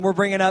We're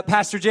bringing up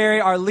Pastor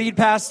Jerry, our lead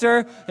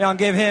pastor. Y'all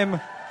give him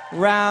a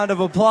round of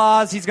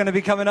applause. He's going to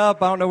be coming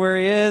up. I don't know where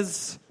he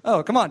is.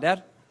 Oh, come on,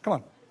 Dad.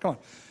 Come on.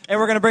 And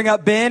we're going to bring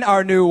up Ben,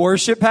 our new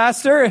worship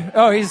pastor.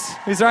 Oh,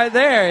 he's right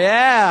there.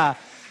 Yeah.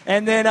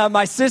 And then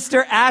my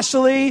sister,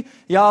 Ashley.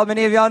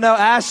 Many of y'all know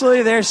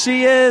Ashley. There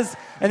she is.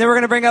 And then we're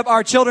going to bring up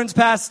our children's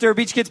pastor,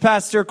 Beach Kids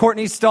pastor,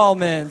 Courtney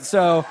Stallman.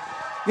 So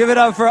give it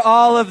up for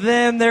all of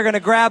them. They're going to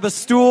grab a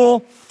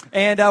stool.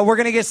 And we're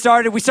going to get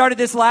started. We started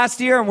this last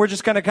year, and we're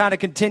just going to kind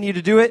of continue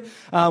to do it.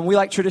 We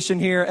like tradition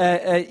here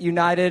at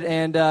United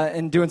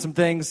and doing some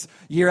things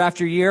year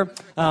after year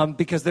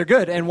because they're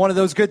good. And one of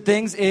those good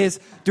things is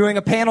doing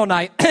a panel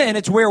night, and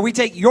it's where we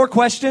take your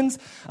questions.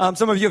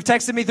 Some of you have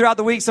texted me throughout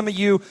the week. Some of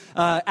you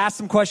asked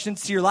some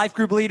questions to your life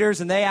group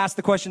leaders, and they asked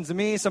the questions to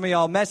me. Some of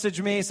y'all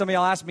messaged me. Some of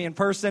y'all asked me in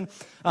person.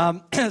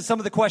 Some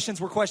of the questions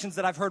were questions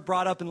that I've heard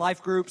brought up in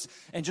life groups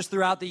and just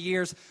throughout the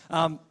years.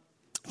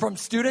 From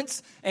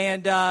students,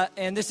 and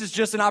this is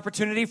just an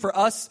opportunity for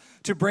us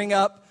to bring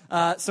up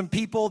some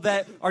people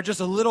that are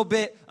just a little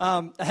bit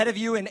ahead of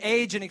you in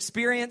age and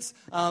experience.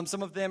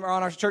 Some of them are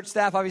on our church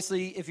staff.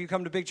 Obviously, if you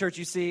come to Big Church,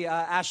 you see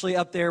Ashley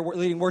up there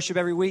leading worship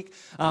every week.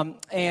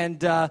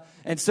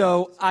 And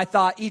so I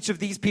thought each of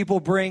these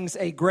people brings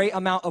a great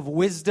amount of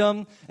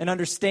wisdom and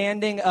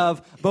understanding of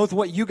both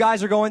what you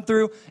guys are going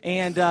through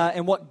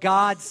and what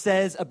God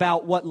says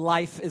about what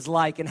life is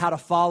like and how to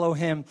follow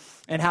Him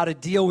and how to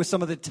deal with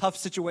some of the tough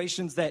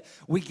situations that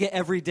we get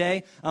every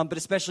day, but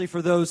especially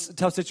for those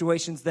tough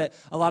situations that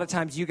a lot of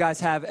times you guys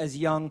have as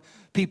young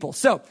people.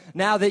 So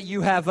now that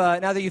you've had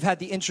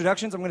the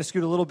introductions, I'm going to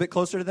scoot a little bit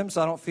closer to them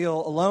so I don't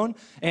feel alone.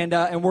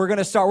 And we're going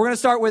to start. We're going to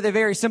start with a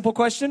very simple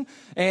question.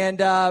 And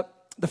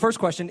the first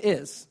question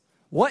is,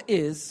 what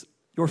is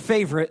your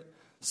favorite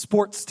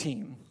sports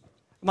team?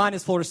 Mine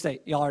is Florida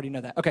State. Y'all already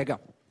know that. Okay, go.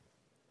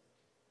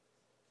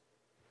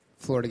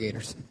 Florida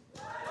Gators.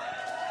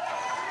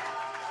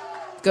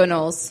 Go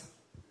Noles.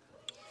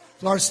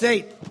 Florida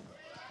State.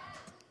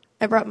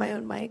 I brought my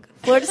own mic.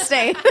 Florida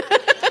State.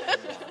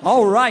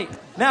 All right.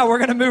 Now we're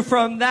going to move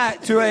from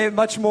that to a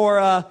much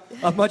more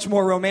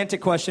romantic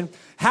question.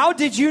 How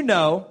did you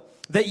know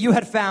that you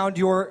had found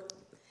your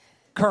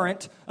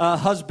current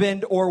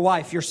husband or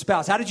wife, your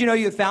spouse? How did you know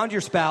you had found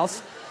your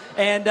spouse?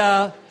 And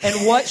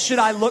what should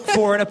I look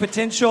for in a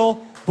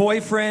potential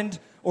boyfriend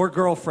or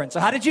girlfriend? So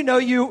how did you know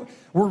you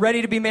were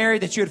ready to be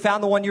married, that you had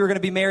found the one you were going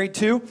to be married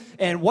to?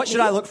 And what should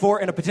I look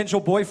for in a potential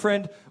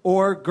boyfriend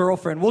or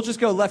girlfriend? We'll just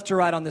go left to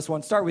right on this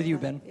one. Start with you,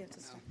 Ben.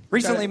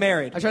 Recently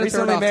married. I tried to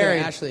throw it off to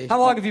Ashley. How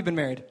long have you been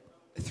married?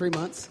 3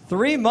 months.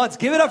 3 months.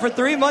 Give it up for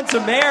 3 months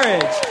of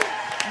marriage.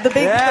 The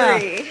big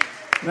 3.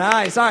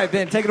 Nice. All right,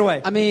 Ben, take it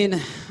away. I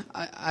mean,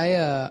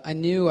 I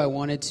knew I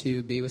wanted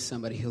to be with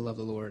somebody who loved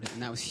the Lord,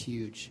 and that was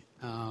huge.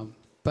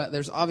 But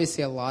there's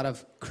obviously a lot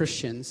of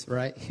Christians,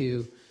 right,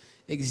 who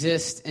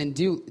exist and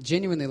do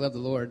genuinely love the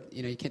Lord.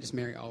 You know, you can't just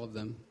marry all of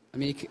them. I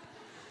mean,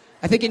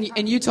 I think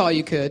in Utah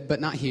you could,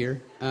 but not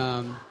here.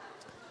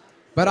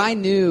 But I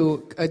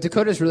knew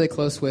Dakota's really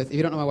close with, if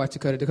you don't know my wife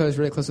Dakota's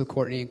really close with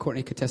Courtney, and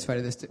Courtney could testify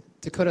to this.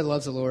 Dakota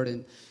loves the Lord,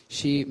 and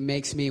she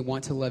makes me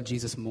want to love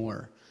Jesus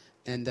more.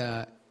 And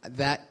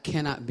that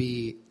cannot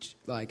be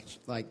like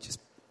just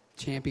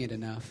championed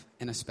enough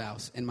in a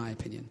spouse, in my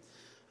opinion.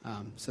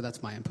 So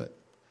that's my input.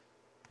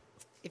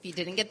 If you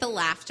didn't get the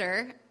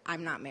laughter,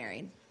 I'm not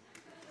married.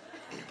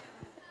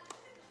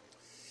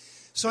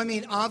 So,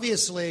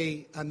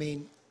 obviously,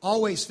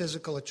 always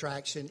physical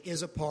attraction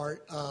is a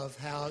part of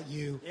how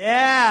you...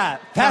 Yeah,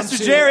 Pastor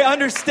Jerry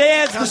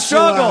understands the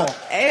struggle.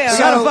 We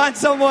got to find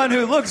someone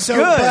who looks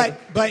good.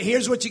 But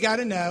here's what you got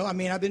to know.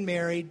 I've been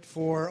married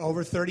for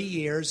over 30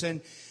 years,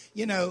 and,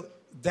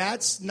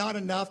 that's not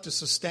enough to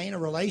sustain a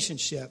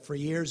relationship for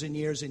years and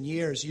years and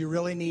years. You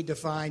really need to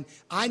find...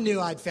 I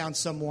knew I'd found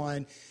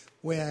someone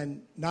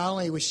when not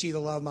only was she the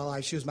love of my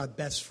life, she was my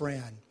best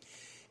friend.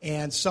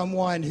 And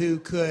someone who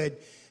could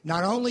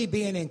not only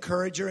be an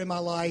encourager in my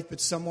life, but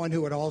someone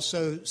who would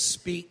also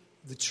speak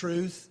the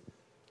truth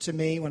to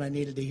me when I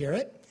needed to hear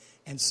it.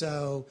 And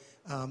so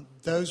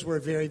those were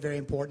very, very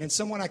important. And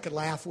someone I could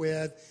laugh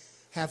with,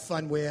 have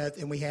fun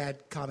with, and we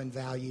had common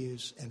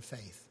values and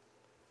faith.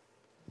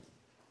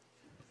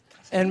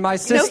 And my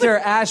sister,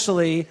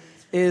 Ashley,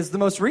 is the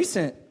most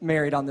recent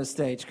married on this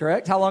stage,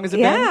 correct? How long has it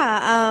been?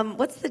 Yeah.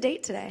 What's the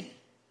date today?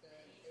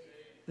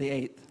 The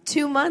 8th.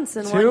 2 months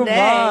and 1 day. 2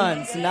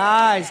 months.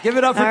 Nice. Give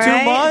it up for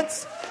 2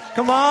 months.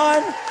 Come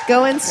on.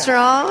 Going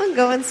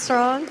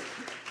strong.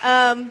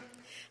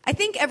 I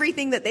think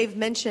everything that they've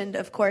mentioned,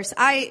 of course.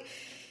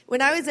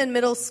 When I was in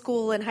middle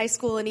school and high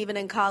school and even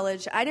in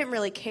college, I didn't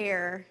really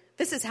care.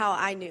 This is how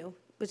I knew,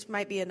 which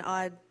might be an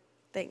odd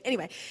thing.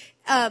 Anyway,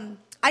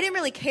 I didn't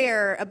really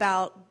care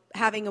about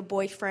having a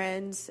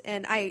boyfriend,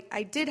 and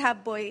I did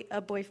have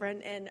a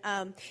boyfriend,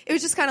 and it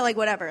was just kind of like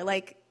whatever.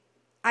 Like,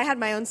 I had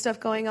my own stuff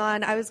going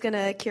on. I was going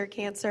to cure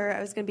cancer.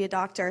 I was going to be a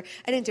doctor.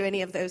 I didn't do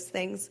any of those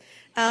things.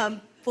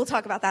 We'll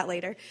talk about that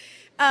later.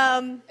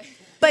 But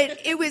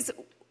it was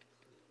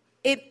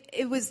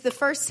the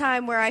first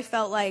time where I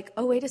felt like,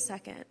 oh, wait a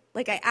second.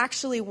 like I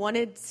actually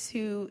wanted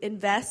to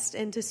invest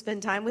and to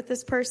spend time with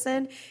this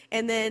person.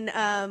 And then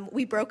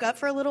we broke up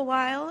for a little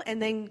while,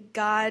 and then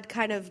God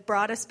kind of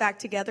brought us back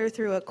together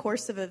through a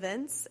course of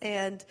events.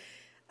 And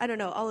I don't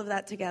know, all of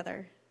that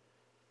together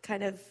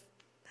kind of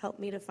helped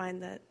me to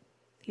find that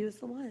he was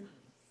the one.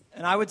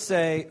 And I would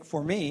say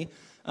for me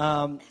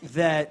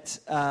that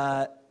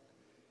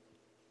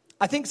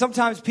I think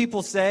sometimes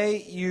people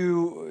say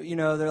you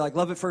know, they're like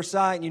love at first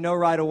sight and you know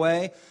right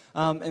away.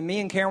 And me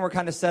and Karen were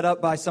kind of set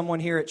up by someone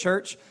here at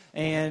church,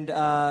 and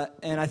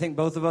I think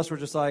both of us were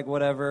just like,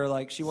 whatever,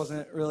 like she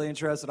wasn't really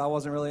interested, I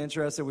wasn't really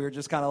interested. We were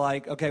just kind of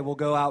like, okay, we'll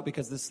go out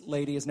because this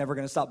lady is never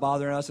going to stop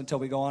bothering us until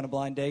we go on a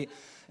blind date.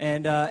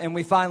 And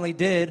we finally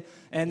did,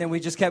 and then we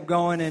just kept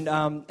going,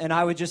 and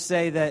I would just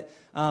say that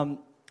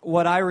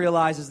what I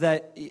realize is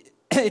that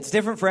it's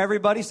different for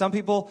everybody. Some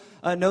people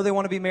know they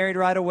want to be married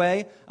right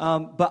away.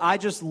 But I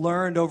just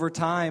learned over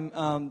time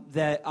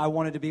that I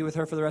wanted to be with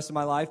her for the rest of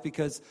my life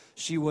because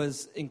she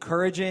was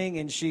encouraging,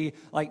 and she,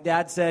 like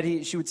Dad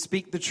said, she would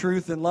speak the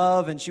truth in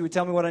love, and she would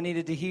tell me what I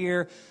needed to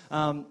hear.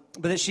 But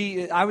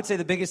that I would say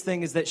the biggest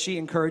thing is that she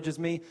encourages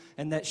me,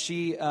 and that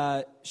she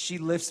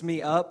lifts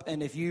me up.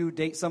 And if you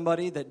date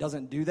somebody that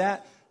doesn't do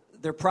that,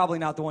 they're probably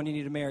not the one you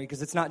need to marry,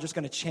 because it's not just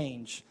going to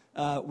change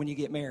when you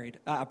get married.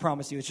 I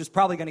promise you. It's just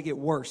probably going to get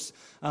worse.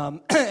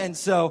 And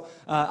so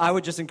I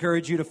would just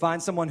encourage you to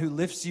find someone who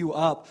lifts you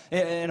up.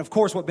 And of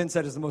course, what Ben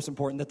said is the most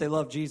important, that they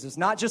love Jesus.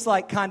 Not just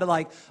like kind of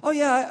like, oh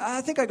yeah,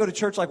 I think I go to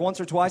church like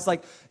once or twice.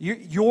 Like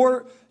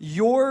your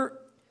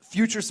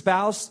future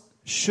spouse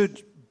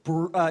should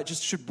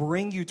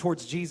bring you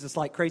towards Jesus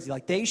like crazy.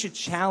 Like they should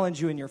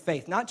challenge you in your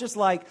faith. Not just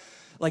like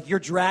you're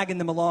dragging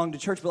them along to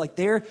church, but like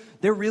they're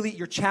really,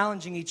 you're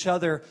challenging each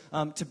other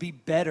to be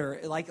better,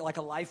 like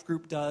a life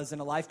group does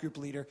and a life group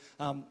leader.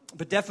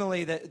 But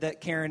definitely that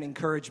Karen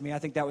encouraged me. I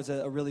think that was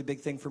a really big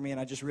thing for me, and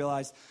I just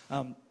realized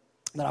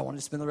that I wanted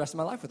to spend the rest of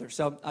my life with her.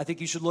 So I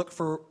think you should look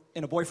for,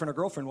 in a boyfriend or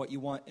girlfriend, what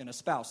you want in a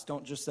spouse.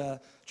 Don't just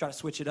try to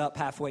switch it up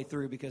halfway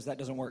through, because that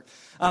doesn't work.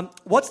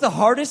 What's the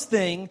hardest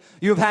thing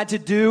you have had to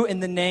do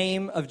in the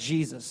name of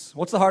Jesus?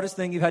 What's the hardest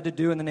thing you've had to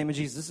do in the name of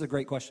Jesus? This is a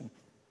great question.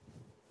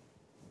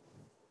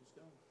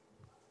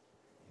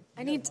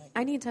 I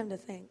need time to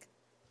think.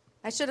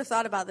 I should have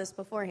thought about this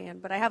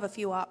beforehand, but I have a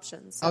few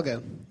options. So I'll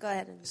go. Go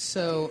ahead.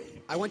 So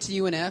I went to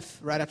UNF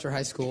right after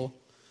high school.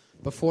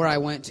 Before I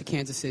went to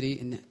Kansas City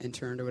and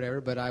interned or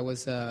whatever, but I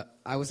was at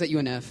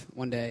UNF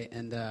one day,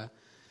 and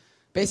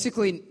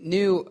basically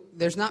knew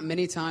there's not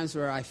many times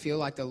where I feel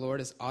like the Lord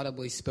has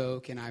audibly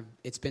spoke, and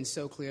it's been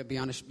so clear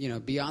beyond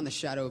the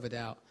shadow of a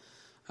doubt.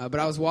 But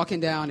I was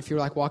walking down, if you're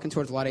like walking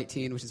towards Lot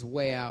 18, which is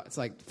way out. It's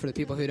like for the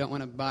people who don't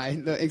want to buy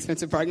the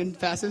expensive parking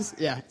passes.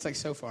 Yeah, it's like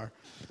so far.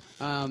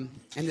 And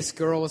this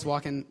girl was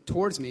walking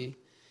towards me,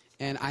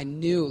 and I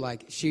knew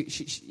like she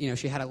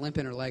had a limp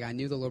in her leg. I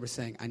knew the Lord was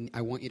saying,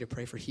 I want you to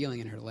pray for healing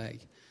in her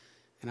leg.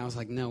 And I was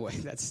like, no way,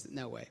 that's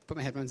no way. Put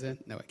my headphones in.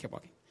 No way, kept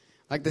walking.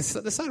 Like the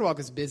sidewalk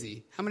was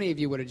busy. How many of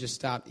you would have just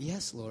stopped?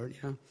 Yes, Lord,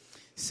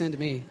 send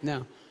me.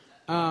 No.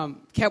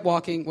 Kept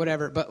walking,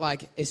 whatever. But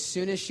like as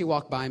soon as she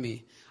walked by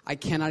me, I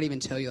cannot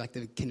even tell you like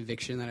the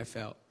conviction that I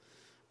felt.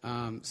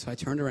 So I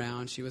turned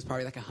around. She was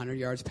probably like 100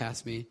 yards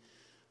past me.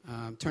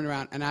 Turned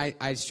around, and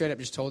I straight up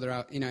just told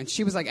her, and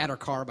she was like at her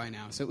car by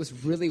now. So it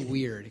was really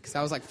weird because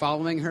I was like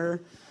following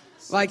her.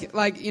 Like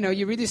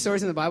you read these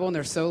stories in the Bible and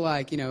they're so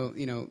like,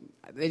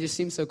 they just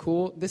seem so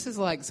cool. This is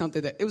like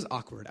something that, it was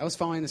awkward. I was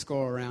following this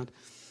girl around.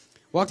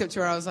 Walked up to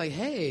her. I was like,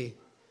 hey,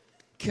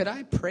 could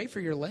I pray for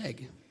your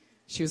leg?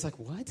 She was like,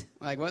 what?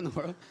 Like, what in the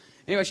world?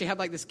 Anyway, she had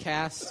like this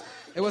cast.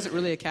 It wasn't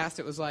really a cast.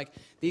 It was like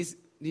these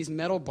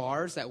metal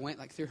bars that went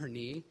like through her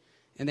knee,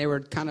 and they were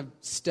kind of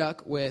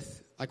stuck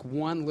with like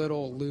one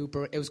little loop.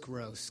 It was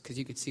gross because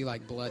you could see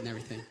like blood and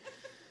everything.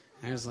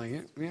 I was like,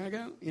 yeah, I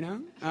go,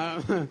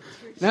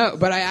 No,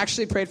 but I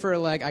actually prayed for her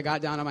leg. I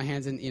got down on my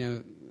hands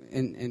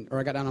and or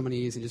I got down on my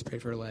knees and just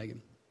prayed for her leg,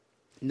 and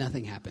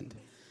nothing happened.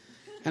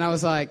 And I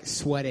was like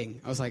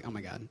sweating. I was like, oh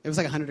my God. It was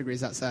like 100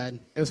 degrees outside.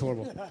 It was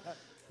horrible.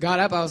 Got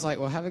up. I was like,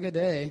 well, have a good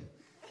day.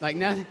 Like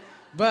nothing.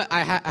 But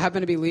I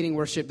happened to be leading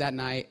worship that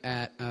night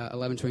at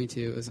 11:22.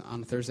 It was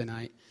on a Thursday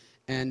night.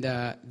 And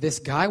this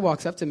guy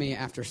walks up to me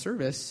after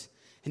service,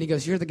 and he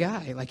goes, you're the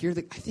guy. Like,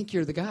 I think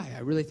you're the guy. I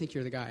really think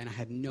you're the guy. And I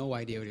had no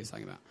idea what he was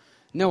talking about.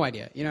 No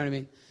idea. You know what I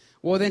mean?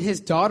 Well, then his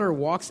daughter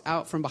walks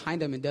out from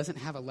behind him and doesn't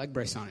have a leg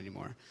brace on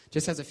anymore.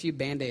 Just has a few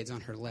Band-Aids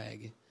on her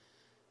leg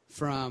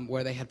from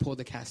where they had pulled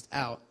the cast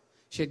out.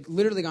 She had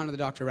literally gone to the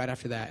doctor right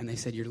after that, and they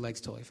said, your leg's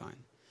totally fine.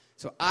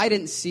 So I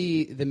didn't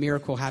see the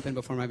miracle happen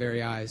before my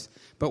very eyes.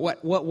 But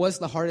what was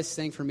the hardest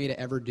thing for me to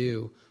ever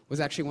do was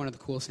actually one of the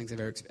coolest things I've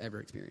ever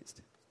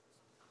experienced.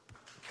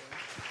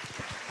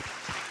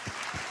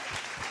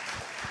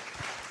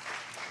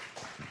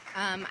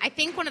 I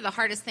think one of the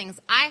hardest things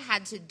I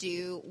had to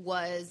do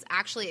was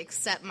actually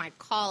accept my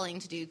calling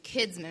to do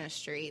kids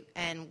ministry.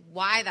 And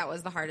why that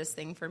was the hardest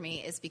thing for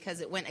me is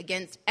because it went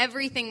against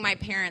everything my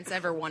parents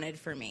ever wanted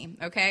for me,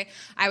 okay?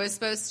 I was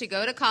supposed to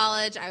go to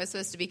college. I was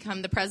supposed to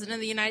become the president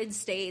of the United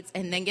States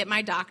and then get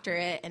my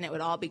doctorate, and it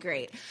would all be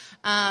great.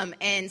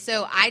 And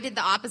so I did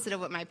the opposite of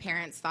what my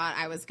parents thought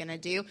I was going to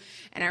do.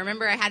 And I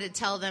remember I had to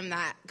tell them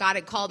that God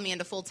had called me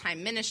into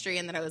full-time ministry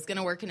and that I was going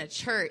to work in a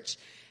church.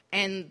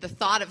 And the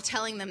thought of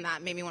telling them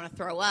that made me want to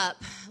throw up.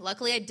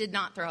 Luckily, I did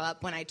not throw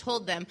up when I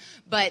told them,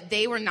 but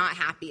they were not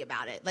happy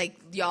about it. Like,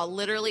 y'all,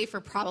 literally for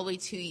probably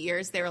 2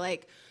 years, they were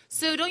like,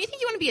 so don't you think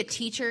you want to be a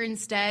teacher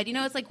instead? You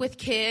know, it's like with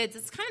kids,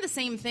 it's kind of the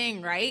same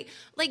thing, right?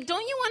 Like,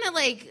 don't you want to,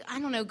 like, I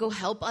don't know, go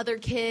help other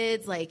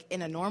kids, like,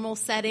 in a normal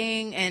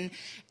setting? And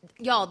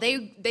y'all,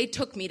 they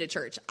took me to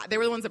church. They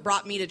were the ones that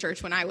brought me to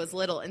church when I was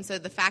little. And so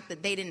the fact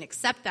that they didn't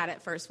accept that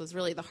at first was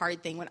really the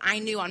hard thing when I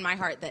knew on my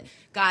heart that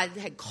God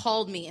had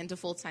called me into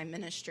full-time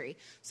ministry.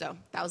 So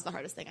that was the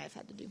hardest thing I've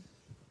had to do.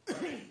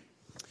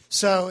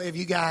 So if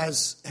you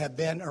guys have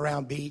been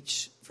around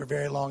Beach for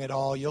very long at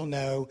all, you'll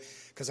know,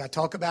 because I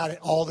talk about it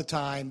all the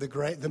time,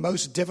 the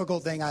most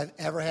difficult thing I've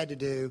ever had to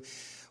do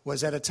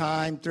was at a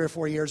time 3 or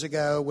 4 years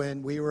ago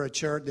when we were a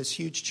church, this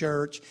huge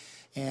church,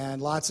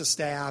 and lots of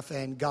staff,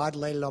 and God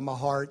laid it on my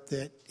heart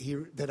that He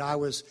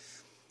was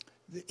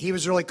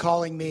really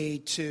calling me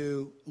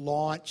to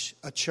launch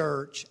a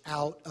church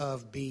out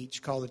of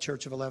Beach called the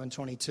Church of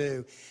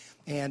 1122.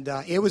 And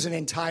it was an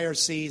entire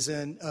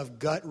season of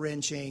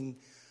gut-wrenching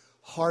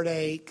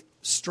heartache,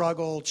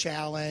 struggle,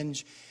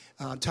 challenge,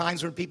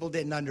 times when people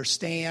didn't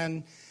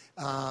understand.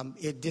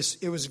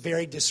 It was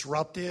very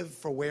disruptive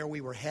for where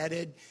we were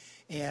headed.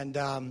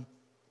 And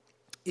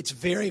it's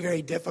very,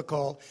 very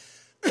difficult.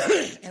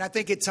 And I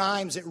think at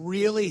times it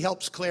really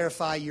helps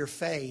clarify your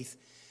faith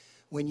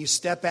when you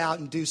step out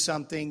and do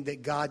something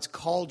that God's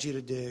called you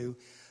to do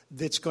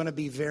that's going to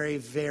be very,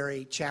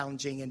 very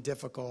challenging and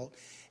difficult.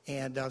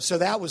 And so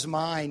that was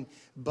mine,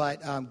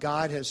 but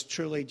God has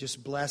truly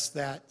just blessed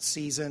that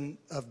season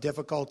of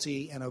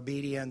difficulty and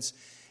obedience,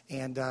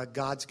 and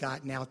God's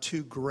got now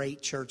 2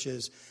 great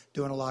churches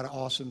doing a lot of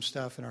awesome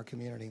stuff in our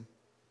community.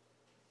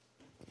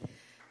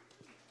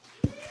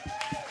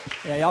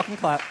 Yeah, y'all can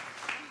clap.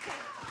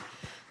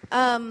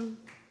 I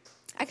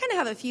kind of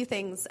have a few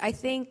things. I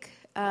think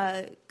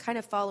kind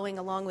of following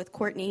along with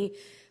Courtney,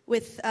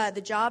 with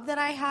the job that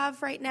I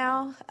have right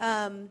now.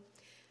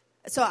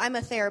 So I'm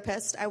a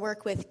therapist. I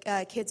work with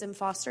kids in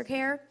foster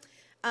care.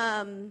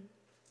 And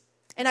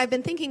I've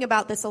been thinking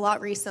about this a lot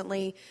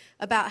recently,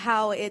 about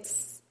how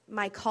it's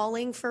my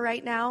calling for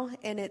right now,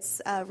 and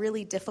it's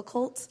really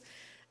difficult.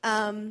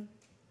 I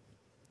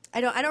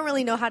don't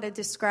really know how to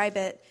describe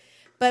it,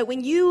 but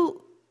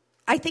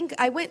I think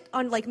I went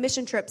on like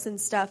mission trips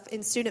and stuff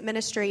in student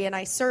ministry, and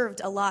I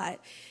served a lot,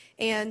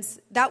 and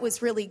that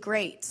was really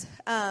great.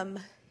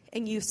 And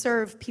you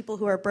serve people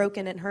who are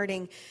broken and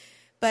hurting.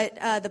 But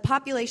the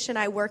population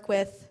I work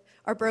with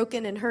are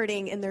broken and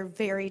hurting, and they're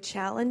very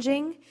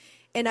challenging.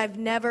 And I've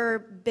never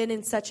been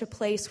in such a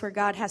place where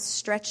God has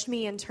stretched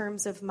me in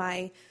terms of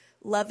my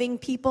loving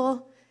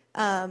people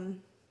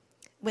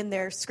when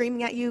they're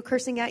screaming at you,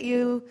 cursing at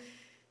you.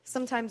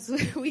 Sometimes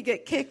we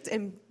get kicked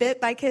and bit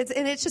by kids,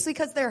 and it's just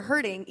because they're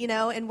hurting, you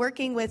know, and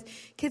working with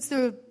kids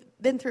who have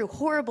been through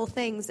horrible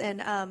things,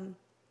 and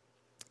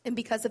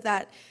because of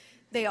that,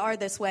 they are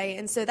this way.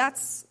 And so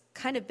that's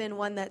kind of been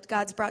one that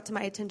God's brought to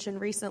my attention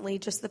recently,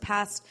 just the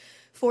past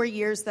 4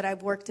 years that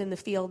I've worked in the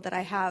field that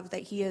I have,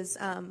 that He is,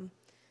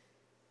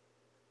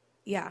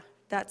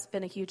 that's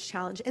been a huge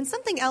challenge. And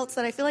something else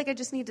that I feel like I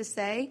just need to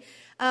say,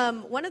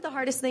 one of the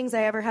hardest things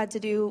I ever had to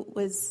do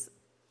was,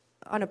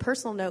 on a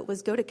personal note,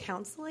 was go to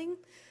counseling.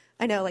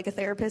 I know, like a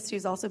therapist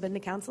who's also been to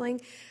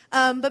counseling.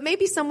 But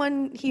maybe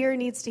someone here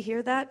needs to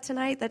hear that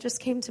tonight. That just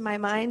came to my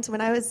mind.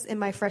 When I was in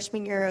my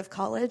freshman year of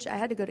college, I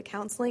had to go to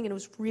counseling, and it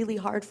was really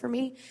hard for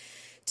me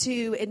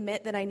to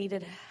admit that I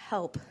needed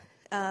help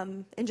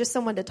and just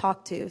someone to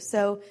talk to.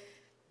 So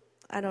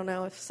I don't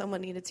know if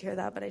someone needed to hear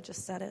that, but I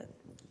just said it.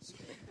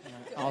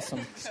 Awesome.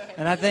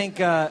 And I think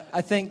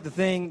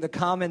the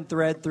common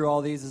thread through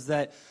all these is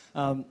that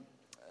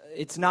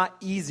it's not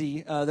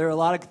easy. There are a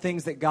lot of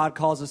things that God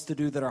calls us to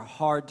do that are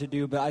hard to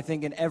do, but I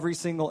think in every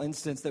single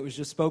instance that was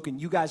just spoken,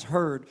 you guys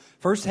heard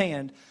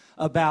firsthand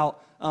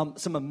about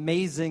some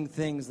amazing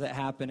things that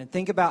happen. And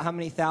think about how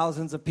many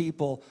thousands of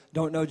people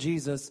don't know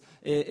Jesus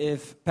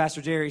if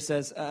Pastor Jerry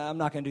says, I'm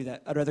not going to do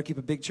that. I'd rather keep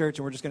a big church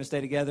and we're just going to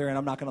stay together and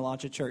I'm not going to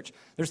launch a church.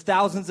 There's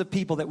thousands of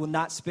people that will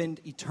not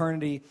spend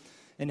eternity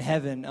in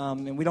heaven.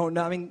 And we don't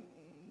know. I mean,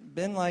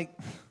 Ben, like,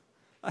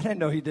 I didn't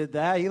know he did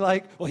that. He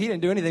didn't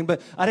do anything,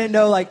 but I didn't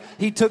know, like,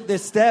 he took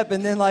this step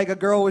and then, like, a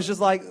girl was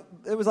just like,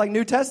 it was like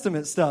New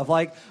Testament stuff.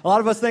 Like, a lot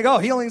of us think, oh,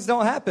 healings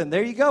don't happen.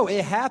 There you go.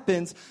 It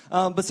happens.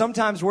 But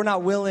sometimes we're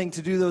not willing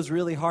to do those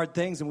really hard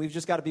things, and we've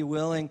just got to be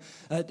willing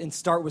and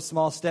start with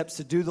small steps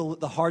to do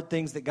the hard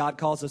things that God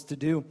calls us to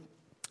do.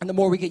 And the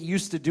more we get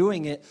used to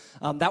doing it,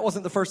 that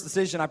wasn't the first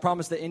decision, I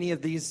promise, that any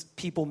of these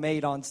people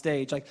made on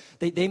stage. Like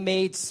they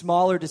made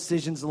smaller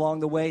decisions along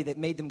the way that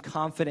made them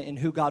confident in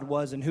who God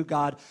was and who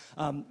God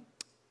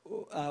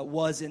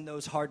was in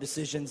those hard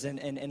decisions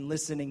and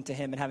listening to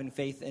him and having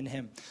faith in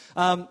him.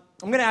 I'm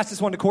going to ask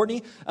this one to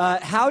Courtney.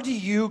 How do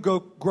you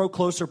grow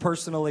closer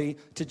personally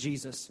to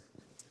Jesus?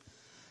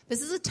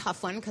 This is a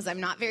tough one because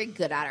I'm not very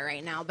good at it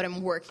right now, but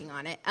I'm working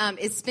on it,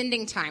 is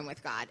spending time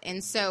with God.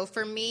 And so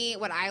for me,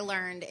 what I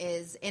learned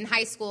is in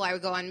high school, I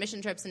would go on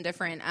mission trips and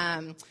different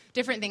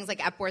things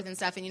like Epworth and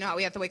stuff. And you know how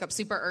we have to wake up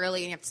super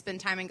early and you have to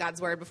spend time in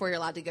God's Word before you're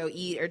allowed to go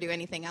eat or do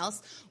anything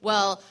else?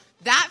 Well,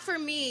 that for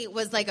me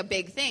was like a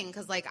big thing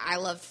because like I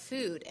loved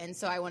food and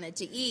so I wanted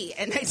to eat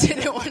and I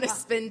didn't want to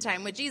spend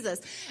time with Jesus.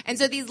 And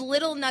so these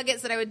little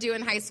nuggets that I would do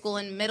in high school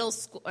and middle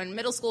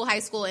school, high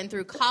school, and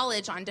through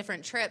college on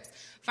different trips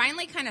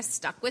finally kind of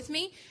stuck with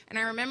me. And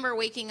I remember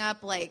waking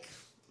up like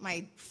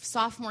my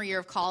sophomore year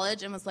of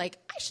college and was like,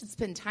 I should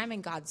spend time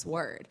in God's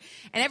Word.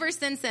 And ever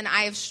since then,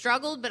 I have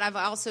struggled, but I've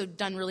also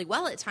done really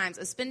well at times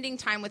of spending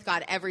time with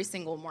God every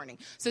single morning.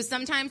 So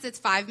sometimes it's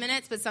 5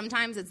 minutes, but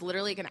sometimes it's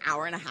literally like an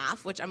hour and a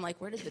half, which I'm like,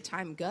 where did the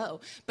time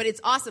go? But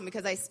it's awesome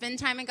because I spend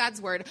time in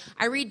God's Word.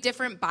 I read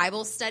different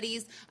Bible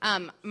studies.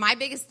 My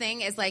biggest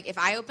thing is like, if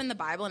I open the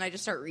Bible and I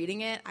just start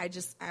reading it,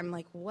 I'm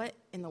like, what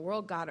in the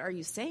world, God, are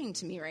you saying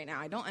to me right now?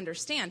 I don't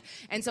understand.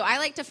 And so I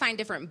like to find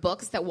different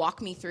books that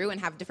walk me through and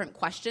have different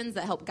questions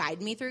that help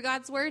guide me through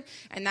God's Word.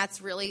 And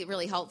that's really,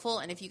 really helpful.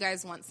 And if you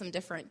guys want some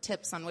different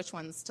tips on which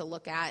ones to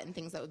look at and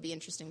things that would be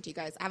interesting to you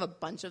guys, I have a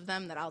bunch of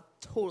them that I'll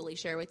totally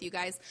share with you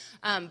guys.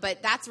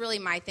 But that's really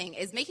my thing,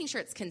 is making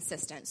sure it's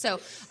consistent. So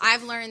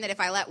I've learned that if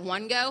I let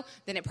one go,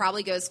 then it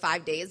probably goes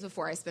 5 days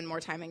before I spend more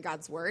time in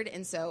God's Word.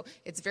 And so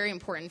it's very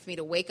important for me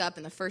to wake up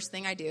and the first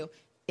thing I do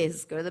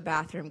is go to the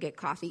bathroom, get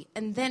coffee,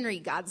 and then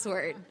read God's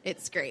Word.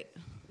 It's great.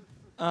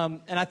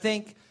 And I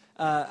think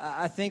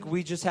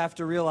we just have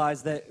to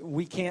realize that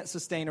we can't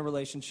sustain a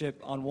relationship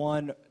on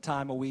one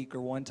time a week or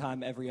one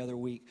time every other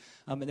week.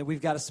 And that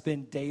we've got to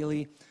spend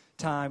daily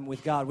time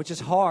with God, which is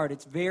hard.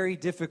 It's very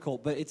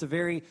difficult, but it's a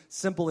very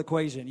simple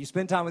equation. You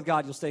spend time with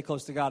God, you'll stay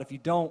close to God. If you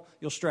don't,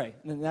 you'll stray.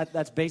 And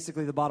that's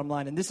basically the bottom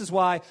line. And this is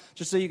why,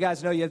 just so you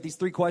guys know, you have these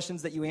 3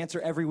 questions that you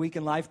answer every week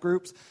in life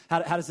groups.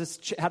 What does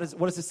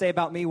this say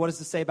about me? What does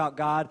this say about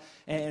God?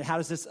 And how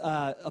does this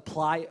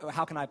apply?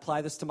 How can I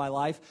apply this to my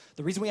life?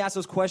 The reason we ask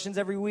those questions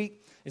every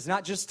week is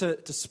not just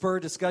to spur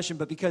discussion,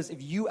 but because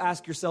if you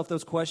ask yourself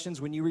those questions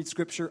when you read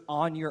Scripture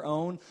on your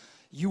own,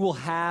 you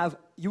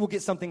will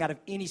get something out of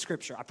any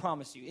Scripture. I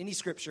promise you, any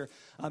Scripture.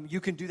 You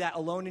can do that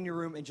alone in your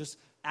room and just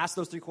ask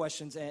those 3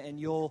 questions, and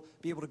you'll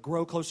be able to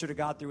grow closer to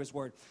God through His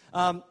Word.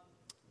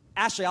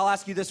 Ashley, I'll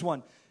ask you this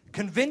one.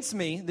 Convince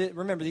me,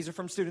 remember, these are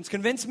from students.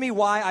 Convince me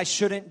why I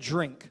shouldn't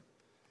drink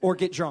or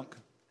get drunk.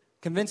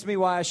 Convince me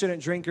why I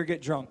shouldn't drink or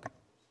get drunk.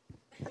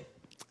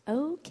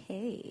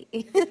 Okay.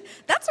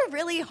 That's a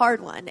really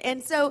hard one.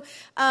 And so,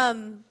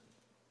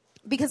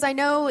 because I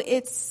know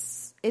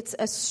it's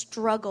a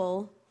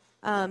struggle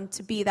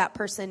to be that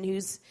person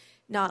who's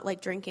not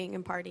like drinking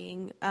and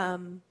partying.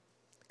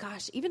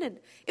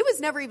 It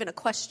was never even a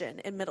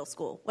question in middle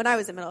school, when I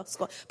was in middle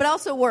school, but I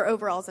also wore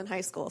overalls in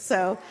high school.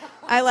 So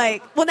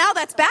now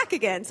that's back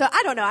again. So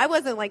I don't know. I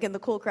wasn't like in the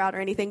cool crowd or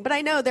anything, but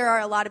I know there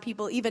are a lot of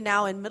people even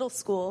now in middle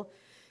school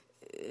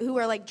who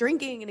are like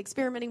drinking and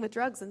experimenting with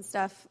drugs and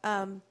stuff,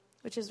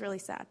 which is really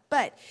sad.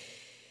 But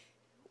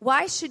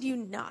why should you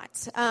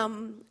not?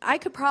 I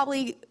could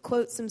probably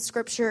quote some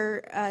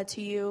scripture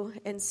to you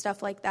and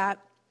stuff like that.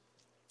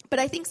 But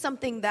I think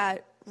something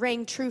that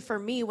rang true for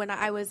me when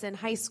I was in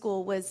high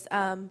school was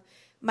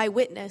my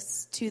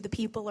witness to the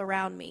people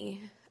around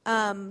me.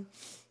 By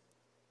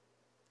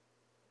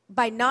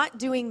not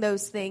doing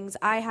those things,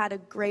 I had a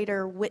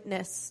greater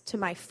witness to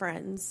my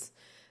friends.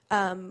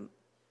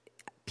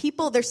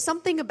 There's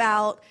something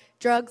about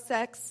drugs,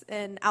 sex,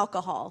 and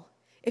alcohol.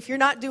 If you're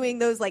not doing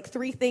those like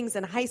 3 things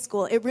in high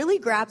school, it really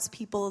grabs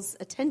people's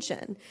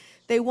attention.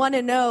 They want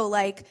to know,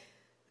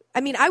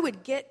 I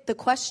would get the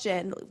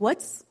question,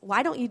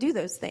 why don't you do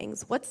those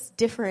things? What's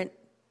different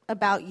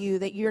about you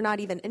that you're not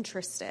even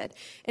interested?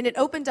 And it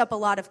opened up a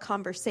lot of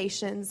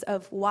conversations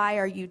of why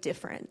are you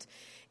different?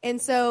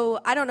 And so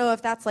I don't know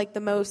if that's like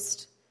the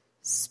most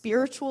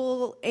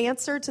spiritual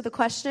answer to the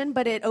question,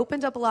 but it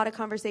opened up a lot of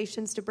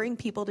conversations to bring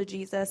people to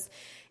Jesus.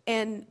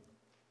 And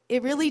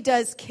it really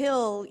does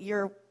kill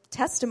your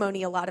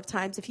testimony a lot of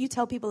times if you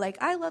tell people like,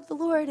 I love the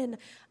Lord and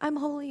I'm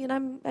holy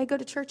and I go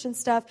to church and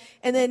stuff,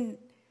 and then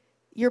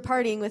you're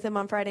partying with him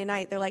on Friday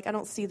night. They're like, I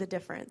don't see the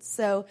difference.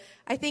 So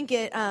I think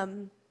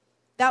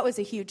that was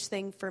a huge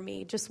thing for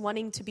me, just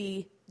wanting to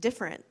be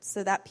different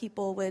so that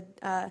people would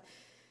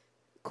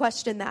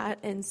question that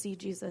and see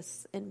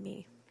Jesus in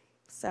me.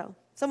 So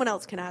someone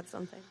else can add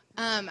something.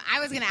 I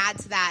was going to add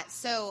to that.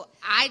 So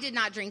I did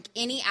not drink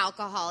any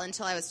alcohol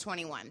until I was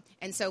 21.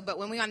 And so, but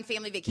when we went on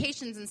family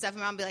vacations and stuff,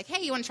 my mom would be like,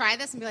 hey, you want to try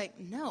this? And be like,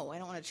 no, I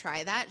don't want to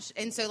try that.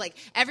 And so like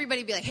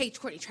everybody would be like, hey,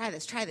 Courtney, try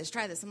this.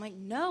 I'm like,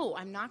 no,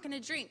 I'm not going to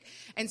drink.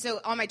 And so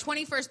on my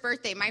 21st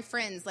birthday, my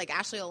friends, like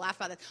Ashley will laugh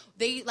about this,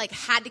 they like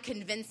had to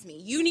convince me,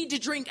 you need to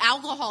drink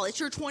alcohol. It's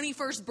your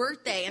 21st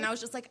birthday. And I was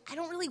just like, I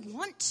don't really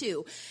want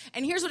to.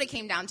 And here's what it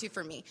came down to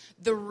for me.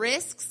 The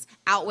risks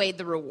outweighed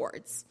the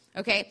rewards.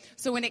 Okay,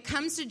 so when it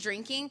comes to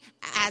drinking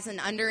as an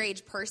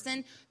underage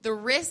person, the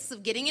risks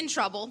of getting in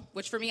trouble,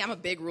 which for me, I'm a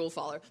big rule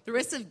follower, the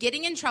risks of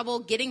getting in trouble,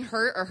 getting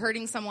hurt, or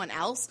hurting someone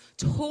else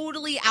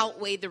totally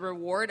outweigh the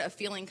reward of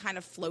feeling kind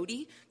of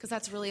floaty, because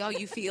that's really all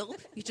you feel.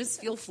 You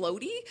just feel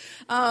floaty.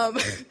 I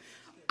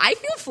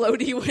feel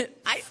floaty when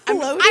I'm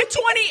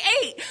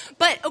 28.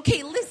 But,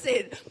 okay,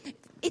 listen,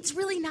 it's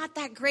really not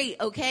that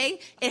great, okay?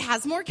 It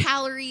has more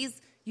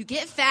calories. You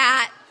get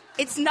fat.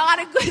 It's not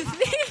a good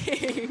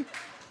thing.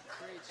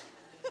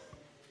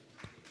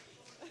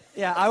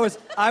 Yeah,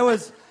 I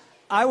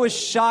was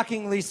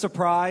shockingly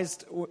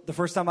surprised the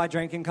first time I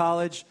drank in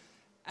college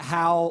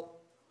how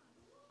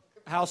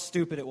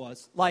stupid it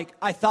was. Like,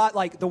 I thought,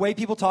 like, the way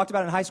people talked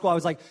about it in high school, I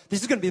was like,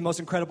 this is going to be the most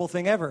incredible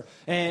thing ever.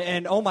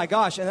 And oh my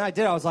gosh. And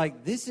then I was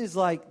like, this is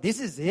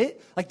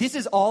it? Like, this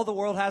is all the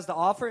world has to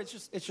offer?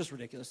 It's just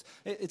ridiculous.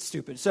 It's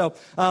stupid. So,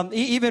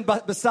 even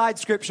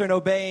besides Scripture and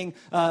obeying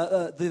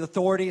the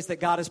authorities that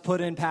God has put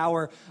in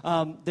power,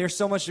 there's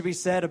so much to be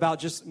said about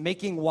just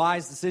making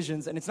wise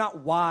decisions. And it's not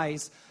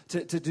wise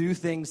to do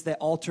things that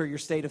alter your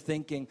state of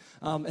thinking.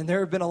 And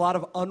there have been a lot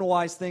of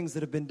unwise things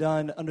that have been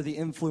done under the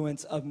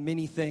influence of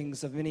many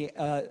things, of many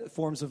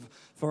forms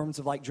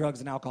of like drugs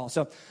and alcohol.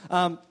 So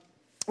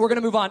we're going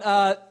to move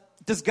on.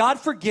 Does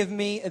God forgive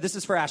me? This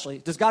is for Ashley.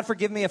 Does God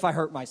forgive me if I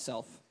hurt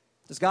myself?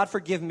 Does God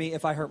forgive me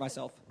if I hurt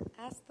myself?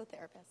 Ask the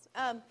therapist.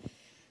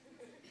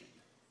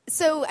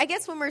 So I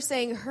guess when we're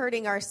saying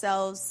hurting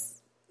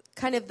ourselves,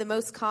 kind of the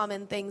most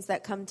common things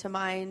that come to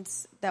mind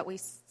that we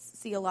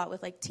see a lot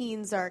with like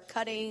teens are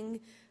cutting,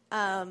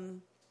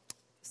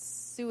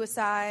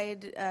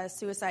 suicide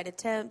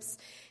attempts.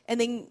 And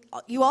then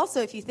you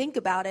also, if you think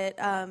about it,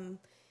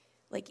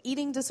 like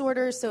eating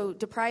disorders, so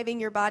depriving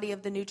your body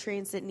of the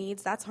nutrients it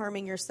needs, that's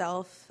harming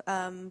yourself.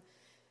 Bulimia,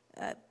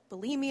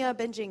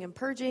 binging and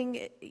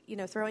purging,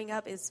 throwing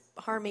up is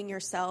harming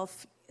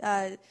yourself.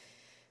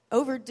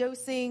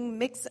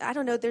 Overdosing, I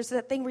don't know, there's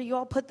that thing where you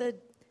all put the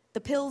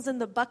pills in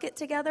the bucket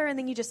together and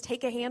then you just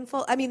take a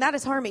handful. I mean, that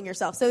is harming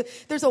yourself. So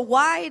there's a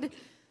wide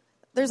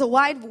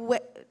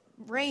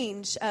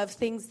range of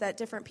things that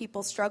different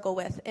people struggle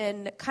with.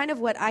 And kind of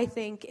what I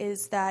think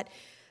is that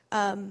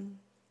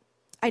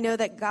I know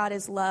that God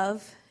is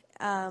love.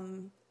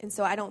 And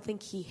so I don't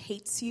think he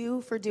hates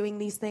you for doing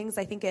these things.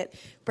 I think it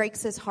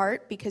breaks his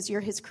heart because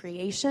you're his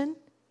creation.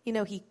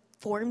 He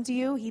formed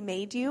you, he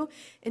made you.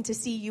 And to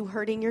see you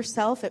hurting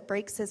yourself, it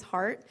breaks his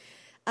heart.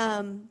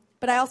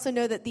 But I also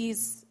know that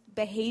these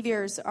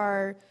behaviors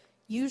are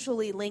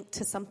usually linked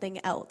to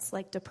something else,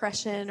 like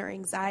depression or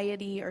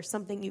anxiety or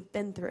something you've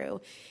been through.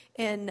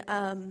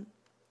 And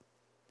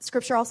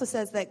Scripture also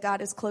says that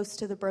God is close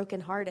to the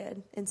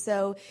brokenhearted. And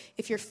so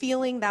if you're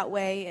feeling that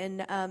way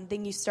and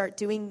then you start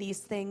doing these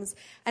things,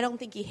 I don't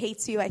think he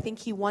hates you. I think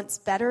he wants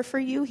better for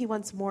you. He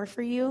wants more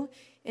for you.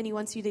 And he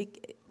wants you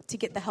to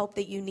get the help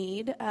that you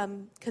need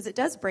because it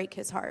does break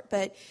his heart.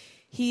 But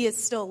he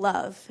is still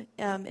love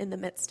in the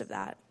midst of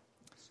that.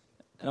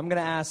 And I'm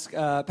going to ask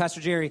Pastor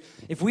Jerry,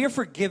 if we are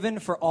forgiven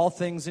for all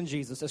things in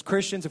Jesus, as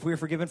Christians, if we are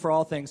forgiven for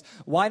all things,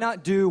 why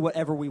not do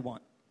whatever we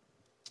want?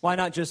 Why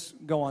not just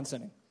go on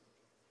sinning?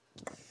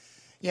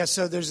 Yeah,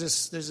 so there's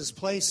this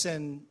place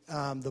in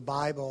the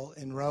Bible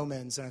in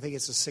Romans, and I think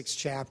it's the 6th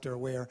chapter,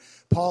 where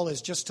Paul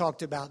has just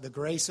talked about the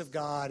grace of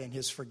God and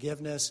his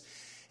forgiveness.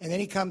 And then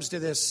he comes to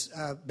this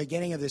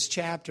beginning of this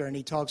chapter, and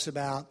he talks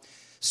about,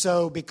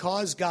 so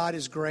because God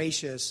is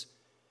gracious,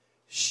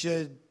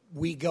 should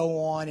we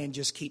go on and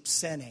just keep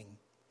sinning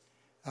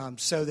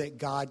so that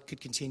God could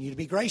continue to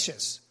be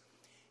gracious?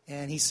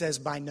 And he says,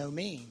 by no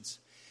means.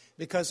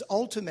 Because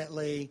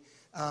ultimately,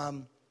 I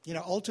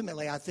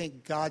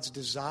think God's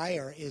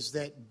desire is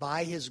that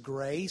by his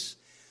grace,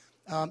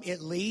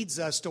 it leads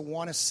us to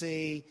want to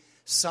see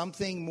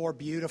something more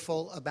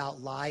beautiful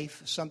about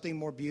life, something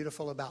more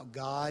beautiful about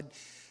God,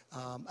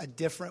 a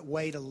different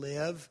way to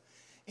live.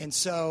 And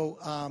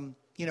so,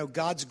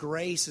 God's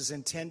grace is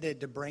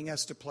intended to bring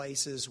us to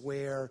places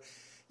where,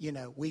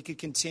 we could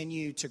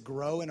continue to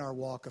grow in our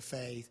walk of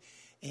faith.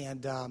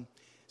 And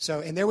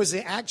and there was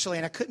actually,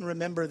 and I couldn't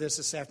remember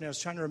this afternoon, I was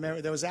trying to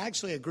remember, there was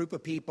actually a group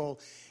of people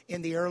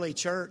in the early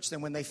church that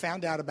when they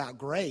found out about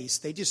grace,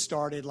 they just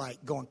started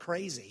like going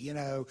crazy,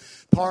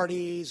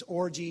 parties,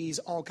 orgies,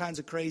 all kinds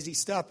of crazy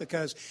stuff,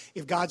 because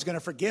if God's going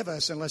to forgive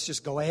us, then let's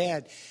just go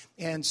ahead.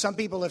 And some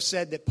people have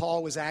said that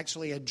Paul was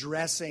actually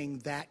addressing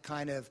that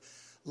kind of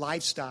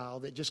lifestyle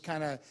that just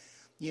kind of,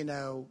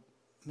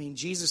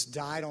 Jesus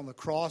died on the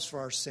cross for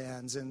our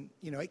sins, and,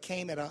 it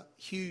came at a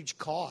huge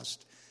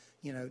cost,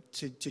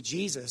 to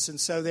Jesus. And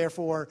so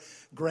therefore,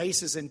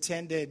 grace is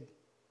intended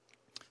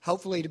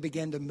hopefully to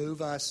begin to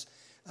move us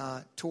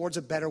towards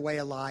a better way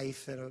of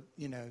life, and,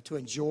 to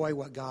enjoy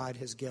what God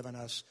has given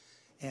us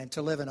and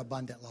to live an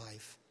abundant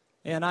life.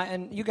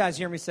 And you guys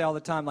hear me say all the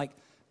time, like,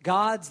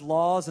 God's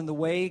laws and the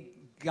way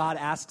God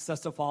asks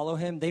us to follow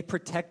him, they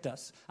protect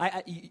us.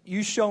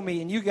 You show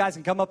me, and you guys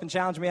can come up and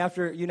challenge me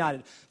after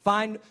United.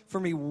 Find for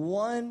me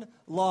one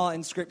law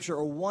in Scripture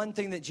or one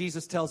thing that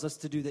Jesus tells us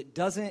to do that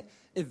doesn't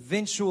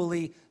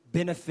eventually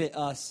benefit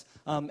us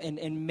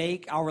and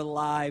make our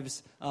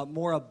lives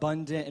more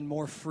abundant and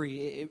more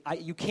free.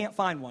 You can't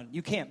find one.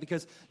 You can't,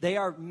 because they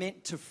are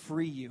meant to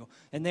free you,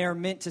 and they are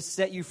meant to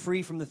set you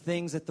free from the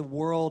things that the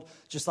world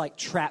just like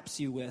traps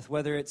you with,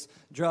 whether it's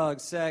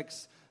drugs,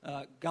 sex,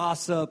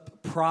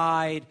 gossip,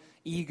 pride,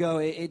 ego.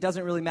 It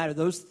doesn't really matter.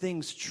 Those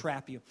things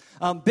trap you.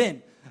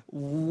 Ben,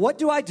 what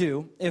do I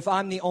do if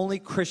I'm the only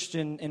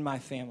Christian in my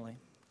family?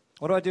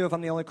 What do I do if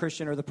I'm the only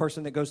Christian or the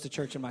person that goes to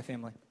church in my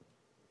family?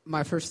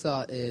 My first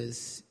thought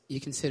is you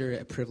consider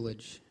it a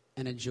privilege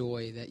and a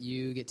joy that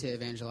you get to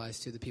evangelize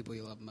to the people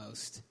you love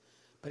most.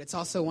 But it's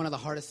also one of the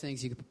hardest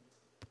things you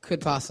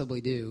could possibly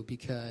do,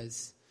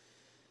 because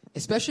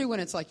especially when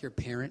it's like your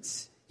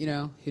parents, who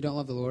don't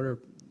love the Lord or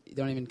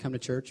don't even come to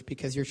church,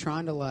 because you're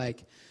trying to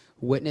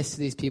witness to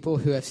these people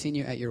who have seen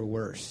you at your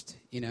worst,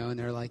 and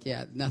they're like,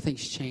 yeah,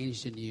 nothing's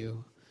changed in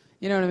you.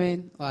 You know what I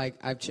mean? Like,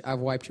 I've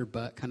wiped your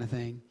butt kind of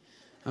thing.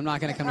 I'm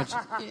not going to come to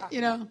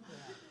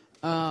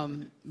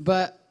church,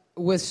 but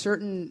with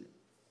certain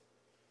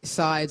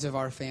sides of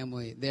our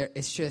family,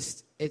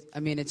 it's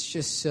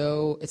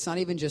not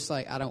even just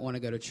like, I don't want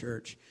to go to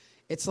church.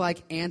 It's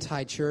like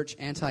anti-church,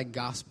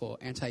 anti-gospel,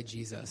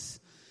 anti-Jesus.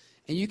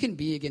 And you can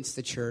be against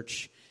the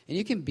church, and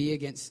you can be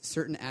against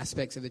certain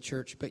aspects of the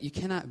church, but you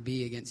cannot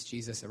be against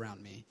Jesus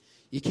around me.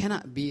 You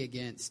cannot be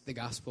against the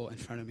gospel in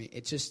front of me.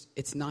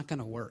 It's not going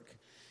to work.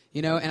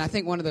 And I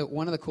think one of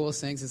the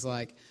coolest things is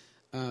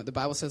the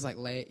Bible says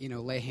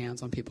lay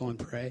hands on people and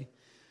pray.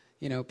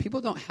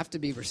 People don't have to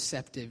be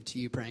receptive to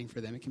you praying for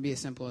them. It can be as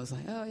simple as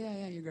oh,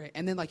 yeah, you're great.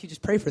 And then, you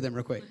just pray for them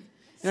real quick.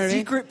 You know what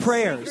Secret I mean?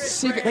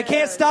 prayers. They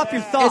can't stop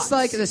your thoughts. It's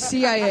like the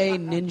CIA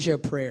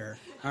ninja prayer,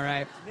 all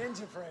right?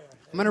 Ninja prayer.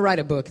 I'm going to write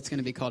a book. It's going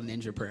to be called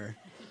Ninja Prayer.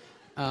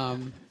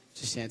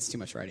 It's too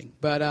much writing.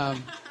 But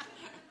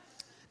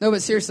no,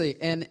 but seriously,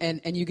 and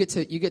you get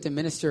to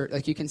minister,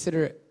 you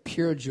consider it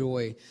pure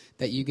joy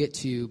that you get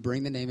to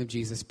bring the name of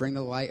Jesus, bring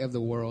the light of the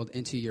world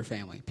into your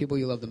family, people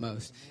you love the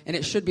most. And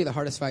it should be the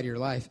hardest fight of your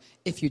life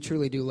if you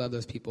truly do love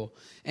those people.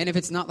 And if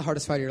it's not the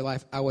hardest fight of your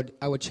life, I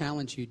would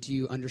challenge you, do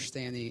you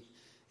understand the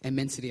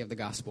immensity of the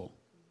gospel?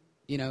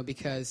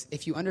 Because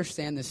if you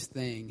understand this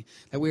thing,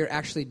 that we are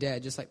actually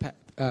dead, just like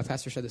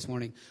Pastor said this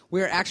morning,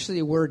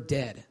 we're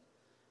dead.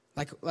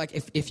 Like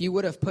if you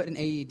would have put an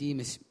AED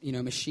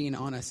machine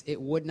on us, it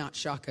would not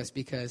shock us,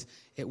 because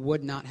it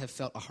would not have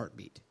felt a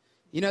heartbeat.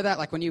 You know that?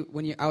 Like when you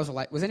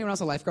was anyone else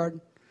a lifeguard?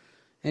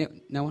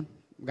 No one?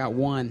 Got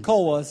one.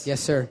 Cole was.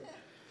 Yes, sir.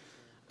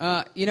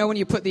 When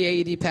you put the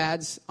AED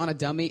pads on a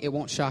dummy, it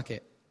won't shock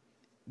it.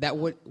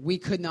 We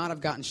could not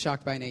have gotten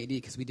shocked by an AED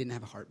because we didn't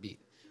have a heartbeat.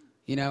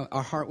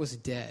 Our heart was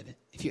dead.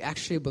 If you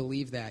actually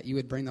believe that, you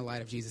would bring the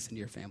light of Jesus into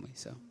your family.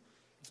 So.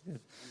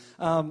 That's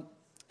good.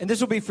 And this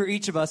will be for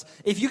each of us.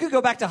 If you could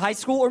go back to high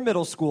school or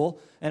middle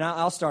school, and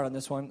I'll start on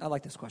this one. I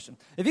like this question.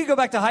 If you could go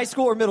back to high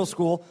school or middle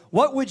school,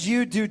 what would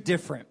you do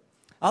different?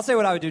 I'll say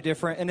what I would do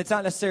different, and it's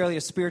not necessarily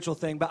a spiritual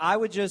thing, but I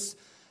would just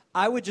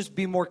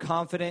be more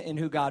confident in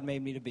who God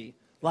made me to be.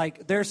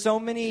 There's so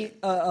many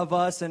of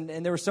us, and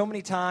there were so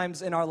many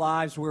times in our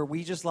lives where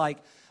we just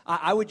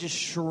I would just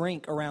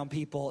shrink around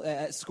people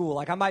at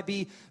school. I might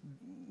be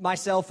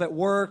myself at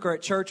work or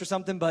at church or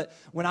something, but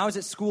when I was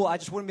at school, I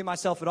just wouldn't be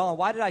myself at all. And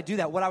why did I do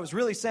that? What I was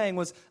really saying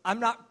was, I'm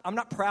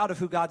not proud of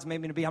who God's made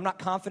me to be. I'm not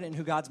confident in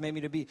who God's made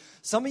me to be.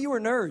 Some of you are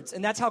nerds,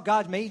 and that's how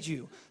God made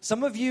you.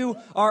 Some of you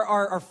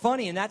are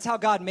funny, and that's how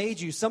God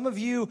made you. Some of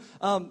you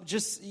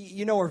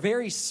are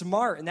very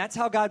smart, and that's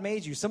how God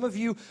made you. Some of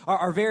you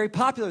are very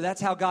popular.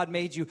 That's how God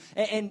made you.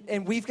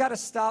 And we've got to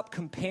stop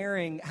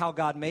comparing how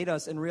God made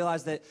us and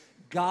realize that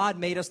God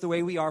made us the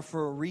way we are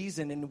for a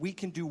reason, and we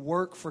can do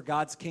work for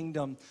God's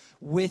kingdom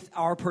with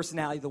our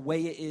personality the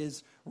way it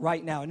is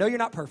right now. I know you're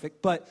not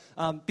perfect, but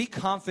be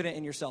confident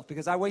in yourself,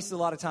 because I wasted a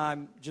lot of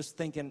time just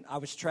thinking I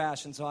was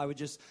trash, and so I would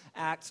just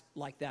act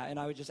like that, and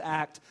I would just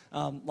act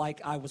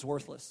like I was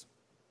worthless.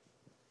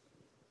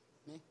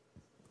 Me?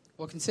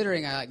 Well,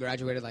 considering I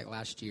graduated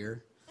last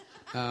year,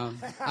 I'm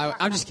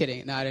just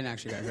kidding. No, I didn't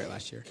actually graduate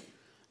last year.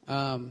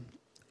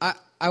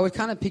 I would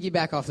kind of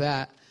piggyback off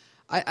that.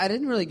 I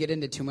didn't really get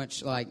into too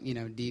much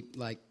deep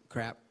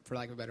crap, for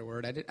lack of a better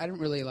word. I didn't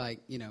really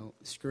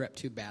screw up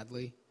too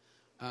badly,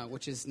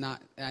 which is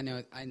not. I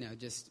know.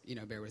 Just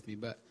bear with me.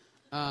 But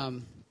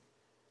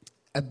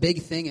a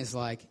big thing is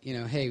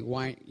hey,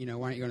 why aren't you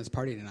going to this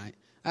party tonight?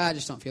 I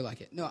just don't feel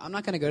like it. No, I'm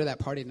not going to go to that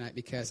party tonight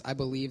because I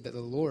believe that the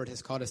Lord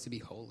has called us to be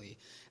holy,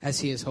 as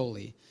He is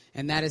holy,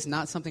 and that is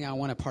not something I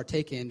want to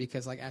partake in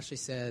because, like Ashley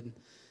said,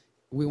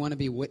 we want to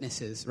be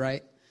witnesses,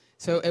 right?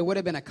 So it would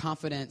have been a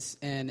confidence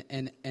and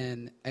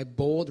a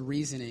bold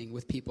reasoning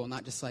with people,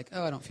 not just like,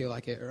 oh, I don't feel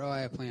like it, or oh, I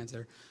have plans,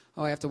 or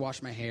oh, I have to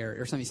wash my hair,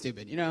 or something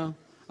stupid, you know?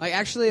 Like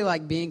actually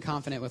like being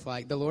confident with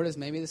like, the Lord has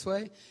made me this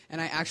way, and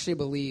I actually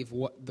believe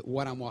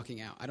what I'm walking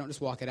out. I don't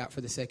just walk it out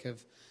for the sake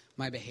of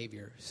my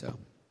behavior, so.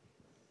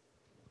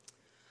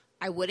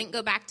 I wouldn't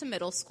go back to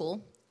middle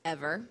school,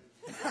 ever.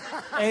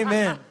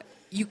 Amen.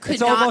 You could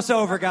It's not. almost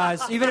over,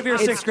 guys. Even if you're a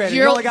sixth grader,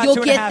 you You'll only got you'll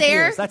 2.5 get there.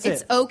 years. That's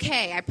it's it.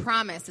 okay. I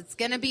promise. It's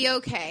gonna be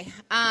okay.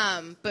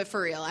 But for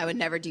real, I would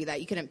never do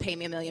that. You couldn't pay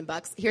me $1 million.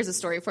 Here's a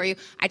story for you.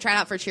 I tried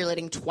out for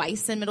cheerleading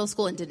twice in middle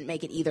school and didn't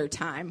make it either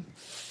time.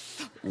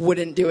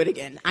 Wouldn't do it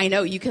again. I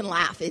know, you can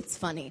laugh. It's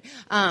funny.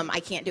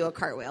 I can't do a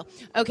cartwheel.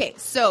 Okay,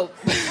 so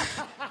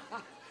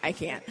I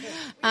can't.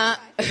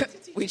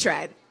 We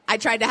tried. I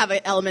tried to have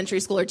an elementary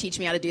schooler teach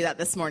me how to do that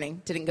this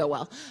morning. Didn't go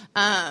well.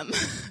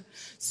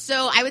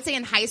 So I would say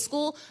in high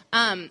school,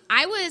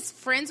 I was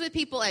friends with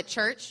people at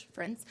church,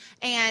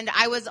 and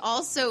I was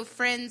also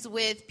friends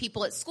with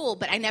people at school,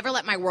 but I never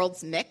let my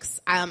worlds mix.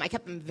 I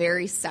kept them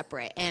very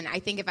separate, and I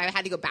think if I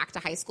had to go back to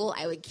high school,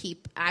 I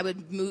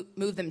would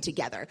move them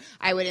together.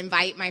 I would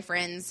invite my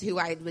friends who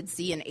I would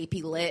see in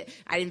AP Lit.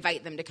 I'd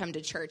invite them to come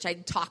to church.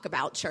 I'd talk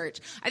about church.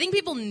 I think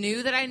people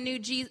knew that I knew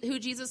who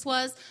Jesus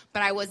was,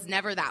 but I was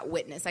never that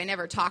witness. I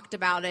never talked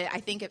about it.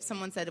 I think if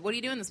someone said, "What are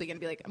you doing this weekend?"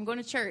 I'd be like, "I'm going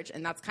to church,"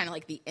 and that's kind of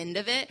like the end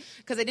of it,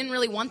 because I didn't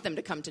really want them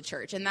to come to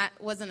church, and that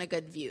wasn't a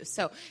good view.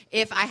 So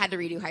if I had to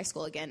redo high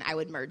school again, I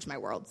would merge my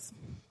worlds.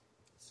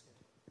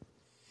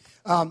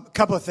 A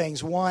couple of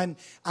things. One,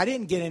 I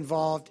didn't get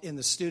involved in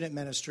the student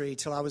ministry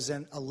till I was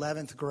in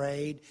 11th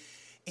grade.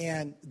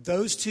 And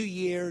those 2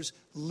 years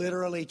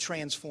literally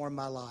transformed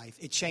my life.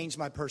 It changed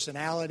my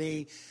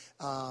personality.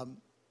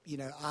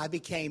 I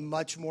became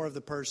much more of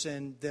the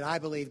person that I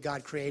believe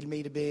God created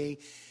me to be.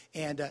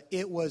 And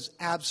it was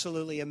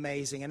absolutely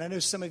amazing. And I know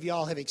some of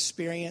y'all have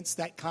experienced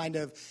that kind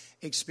of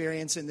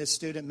experience in this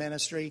student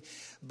ministry.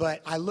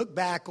 But I look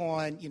back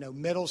on,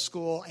 middle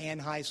school and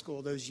high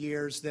school, those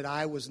years that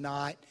I was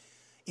not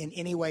in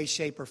any way,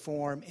 shape, or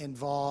form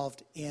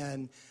involved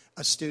in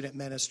a student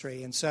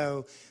ministry. And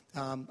so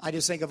I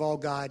just think of all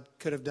God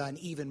could have done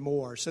even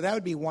more. So that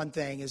would be one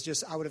thing, is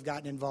just I would have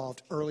gotten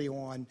involved early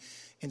on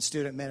in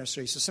student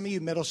ministry. So some of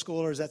you middle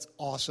schoolers, that's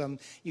awesome.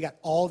 You got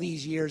all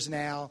these years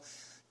now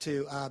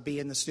to be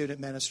in the student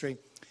ministry.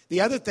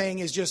 The other thing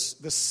is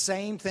just the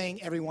same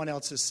thing everyone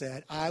else has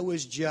said. I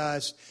lived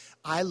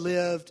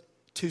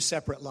two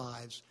separate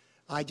lives.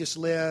 I just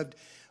lived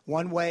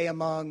one way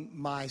among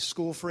my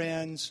school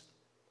friends.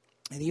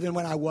 And even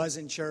when I was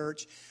in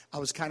church, I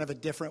was kind of a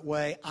different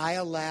way. I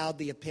allowed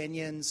the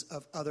opinions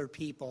of other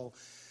people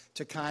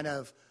to kind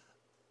of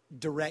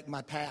direct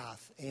my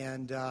path.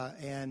 And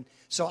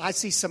so I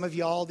see some of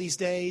y'all these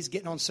days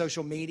getting on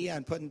social media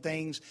and putting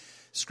things,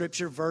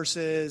 scripture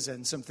verses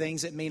and some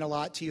things that mean a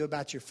lot to you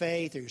about your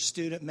faith or your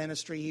student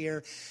ministry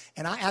here.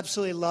 And I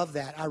absolutely love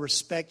that. I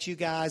respect you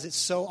guys. It's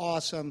so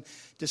awesome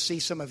to see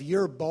some of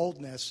your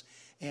boldness.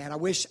 And I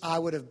wish I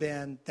would have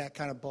been that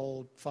kind of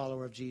bold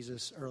follower of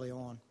Jesus early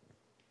on.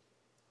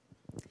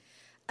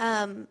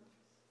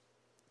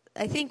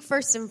 I think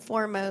first and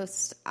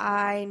foremost,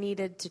 I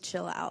needed to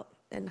chill out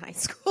in high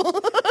school.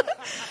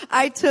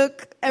 I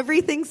took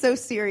everything so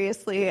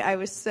seriously. I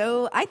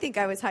think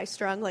I was high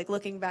strung, like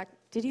looking back.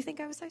 Did you think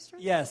I was high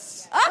strung?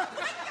 Yes.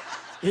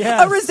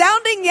 Yes. A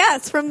resounding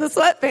yes from the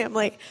Sweat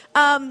family.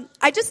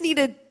 I just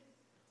needed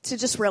to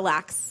just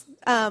relax.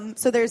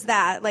 So there's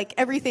that. Like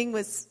everything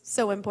was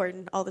so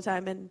important all the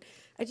time, and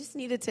I just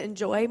needed to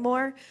enjoy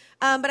more.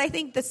 But I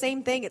think the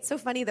same thing. It's so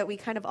funny that we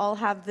kind of all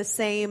have the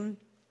same.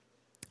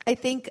 I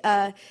think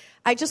I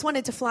just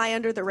wanted to fly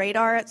under the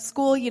radar at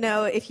school. You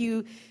know, if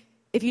you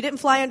didn't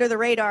fly under the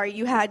radar,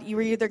 you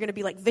were either going to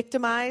be like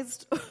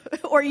victimized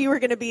or you were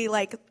going to be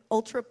like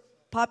ultra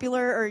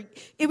popular, or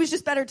it was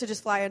just better to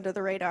just fly under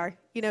the radar,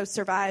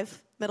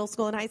 survive middle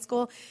school and high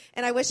school.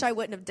 And I wish I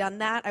wouldn't have done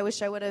that. I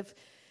wish I would have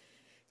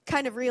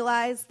kind of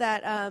realized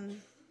that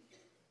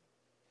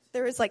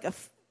there was a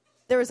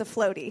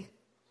floaty.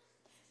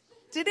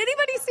 Did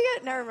anybody see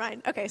it? Never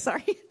mind. Okay,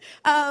 sorry.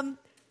 I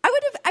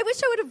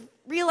wish I would have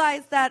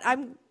realized that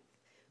I'm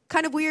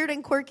kind of weird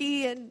and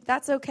quirky, and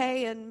that's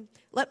okay, and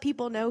let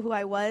people know who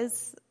I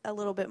was a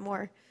little bit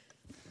more.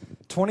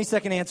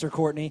 20-second answer,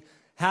 Courtney.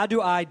 How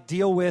do I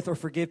deal with or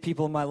forgive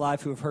people in my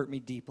life who have hurt me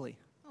deeply?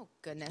 Oh,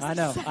 goodness. I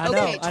know.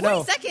 Okay,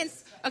 20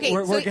 seconds. Okay,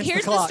 We're so against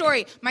here's the the clock.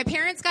 story. My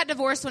parents got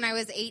divorced when I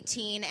was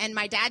 18, and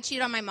my dad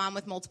cheated on my mom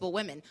with multiple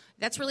women.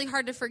 That's really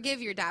hard to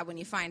forgive your dad when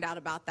you find out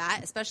about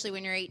that, especially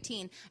when you're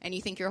 18 and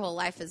you think your whole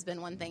life has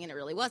been one thing and it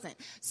really wasn't.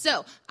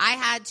 So I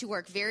had to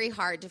work very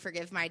hard to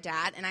forgive my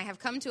dad, and I have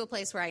come to a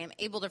place where I am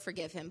able to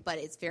forgive him, but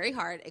it's very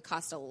hard. It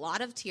cost a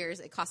lot of tears.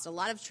 It cost a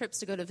lot of trips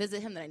to go to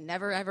visit him that I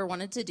never, ever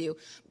wanted to do,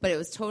 but it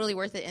was totally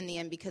worth it in the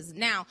end, because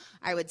now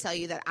I would tell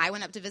you that I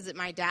went up to visit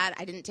my dad.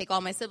 I didn't take all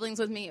my siblings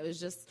with me. It was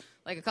just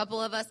like a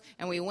couple of us,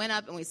 and we went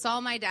up and we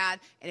saw my dad,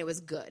 and it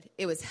was good.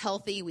 It was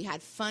healthy. We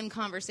had fun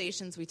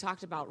conversations. We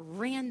talked about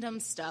random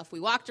stuff. We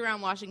walked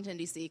around Washington,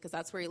 D.C., because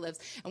that's where he lives,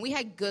 and we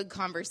had good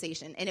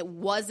conversation, and it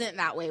wasn't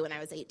that way when I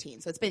was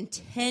 18. So it's been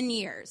 10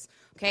 years,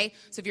 okay?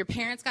 So if your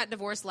parents got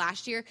divorced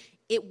last year,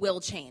 it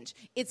will change.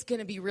 It's going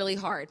to be really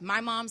hard.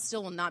 My mom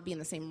still will not be in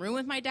the same room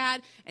with my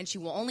dad, and she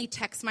will only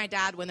text my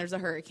dad when there's a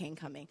hurricane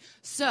coming.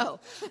 So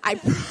I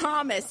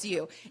promise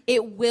you,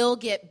 it will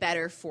get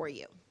better for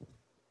you.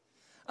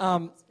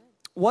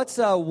 What's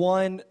a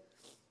one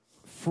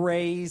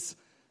phrase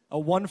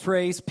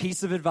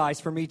piece of advice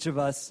from each of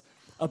us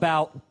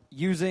about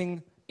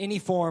using any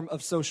form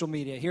of social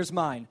media? Here's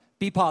mine.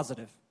 Be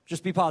positive.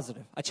 Just be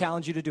positive. I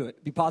challenge you to do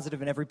it. Be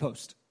positive in every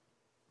post.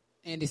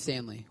 Andy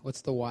Stanley,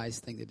 what's the wise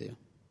thing to do?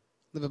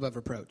 Live above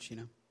reproach, you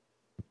know?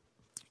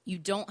 You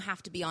don't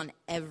have to be on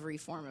every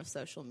form of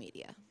social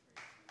media.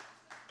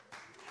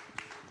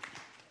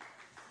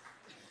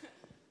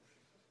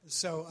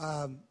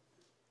 So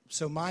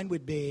mine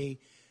would be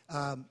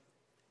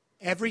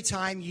every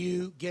time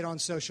you get on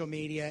social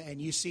media and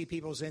you see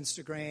people's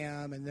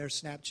Instagram and their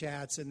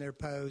Snapchats and their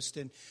posts,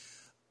 and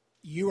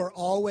you are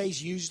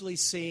always usually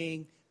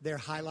seeing their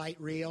highlight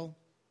reel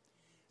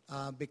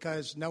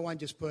because no one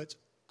just puts,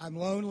 I'm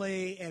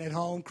lonely and at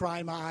home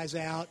crying my eyes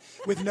out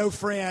with no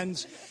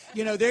friends.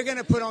 You know, they're going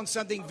to put on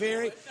something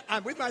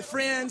I'm with my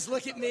friends,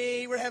 look at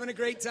me, we're having a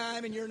great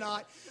time, and you're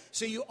not.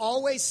 So you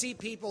always see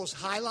people's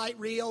highlight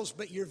reels,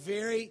 but you're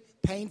very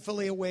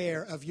painfully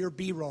aware of your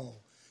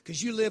B-roll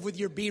because you live with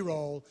your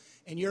B-roll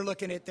and you're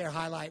looking at their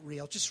highlight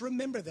reel. Just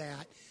remember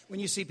that when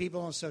you see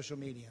people on social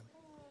media.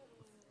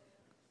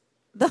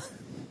 I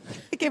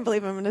can't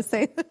believe I'm going to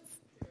say this.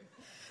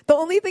 The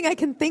only thing I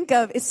can think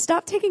of is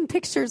stop taking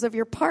pictures of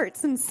your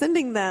parts and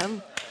sending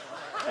them.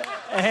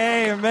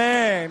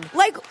 Amen.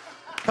 Like,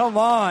 come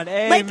on,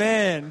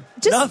 amen.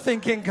 Just nothing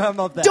can come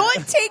of that.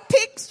 Don't take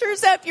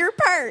pictures of your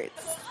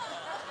parts.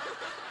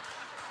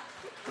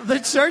 The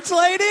church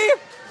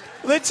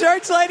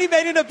lady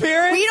made an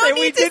appearance. We don't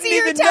need to see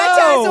your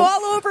tattoos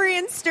all over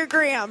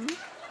Instagram.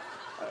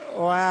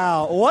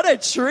 Wow, what a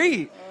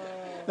treat.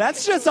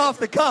 That's just off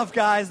the cuff,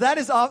 guys. That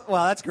is off.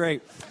 Wow, that's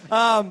great.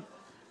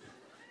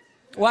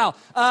 Wow.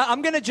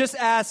 I'm going to just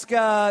ask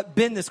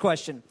Ben this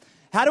question.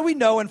 How do we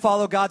know and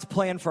follow God's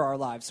plan for our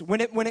lives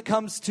when it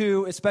comes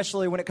to,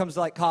 especially when it comes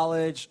to like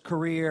college,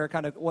 career,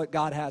 kind of what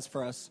God has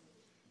for us?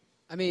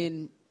 I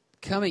mean,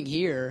 coming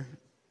here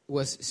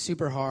was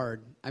super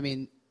hard. I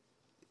mean,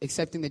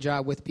 accepting the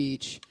job with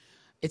Beach,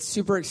 it's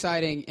super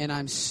exciting, and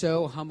I'm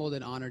so humbled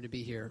and honored to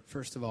be here,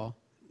 first of all.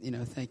 You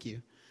know, thank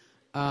you.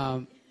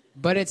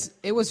 But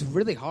it was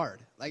really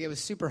hard. Like, it was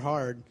super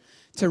hard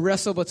to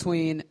wrestle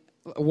between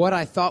what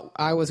I thought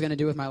I was going to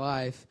do with my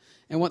life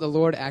and what the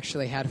Lord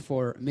actually had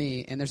for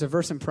me. And there's a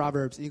verse in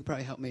Proverbs, and you can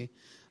probably help me.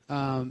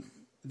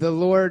 The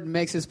Lord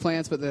makes his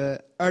plans,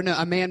 a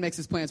man makes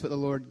his plans, but the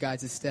Lord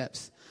guides his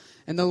steps.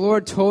 And the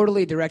Lord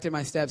totally directed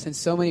my steps in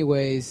so many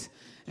ways.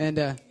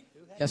 And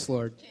yes,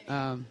 Lord.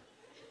 How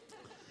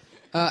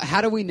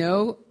do we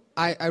know?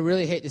 I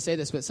really hate to say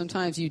this, but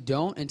sometimes you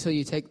don't until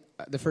you take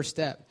the first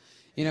step.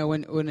 You know,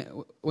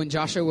 when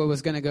Joshua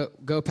was going to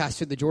go past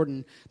through the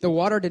Jordan, the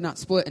water did not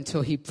split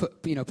until he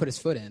put his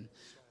foot in,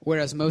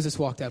 whereas Moses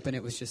walked up and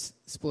it was just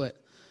split.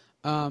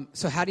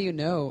 So how do you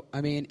know? I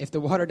mean, if the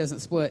water doesn't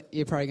split,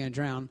 you're probably going to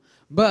drown.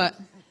 But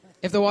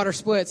if the water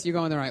splits, you're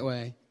going the right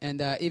way.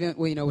 And even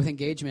with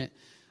engagement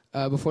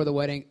before the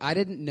wedding, I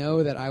didn't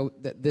know that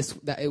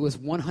it was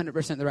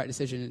 100% the right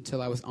decision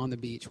until I was on the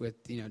beach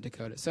with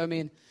Dakota. So I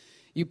mean,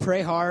 you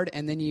pray hard,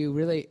 and then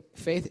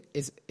faith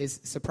is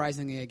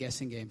surprisingly a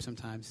guessing game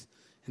sometimes,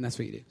 and that's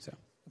what you do. So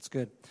that's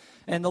good.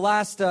 And the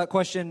last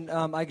question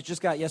I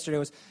just got yesterday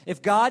was,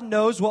 if God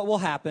knows what will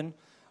happen,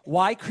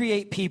 why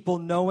create people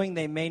knowing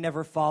they may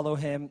never follow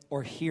him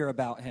or hear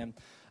about him?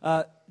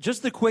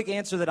 Just the quick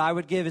answer that I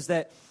would give is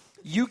that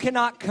you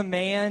cannot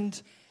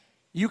command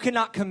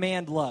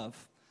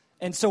love.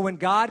 And so when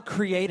God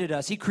created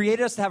us, he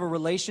created us to have a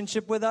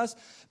relationship with us.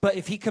 But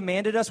if he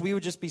commanded us, we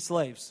would just be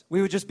slaves.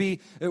 We would just be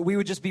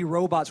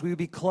robots. We would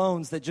be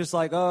clones that just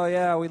like, oh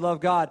yeah, we love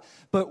God.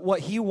 But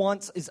what he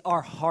wants is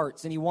our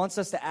hearts, and he wants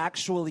us to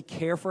actually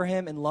care for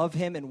him and love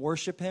him and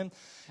worship him.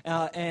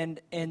 And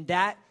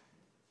that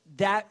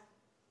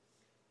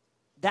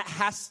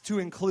has to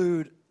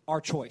include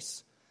our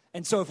choice.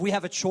 And so if we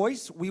have a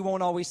choice, we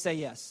won't always say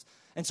yes.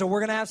 And so we're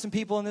going to have some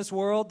people in this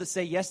world that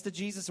say yes to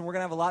Jesus, and we're going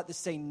to have a lot that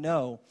say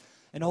no.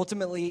 And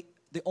ultimately,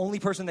 the only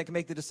person that can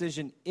make the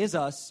decision is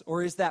us,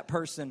 or is that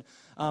person.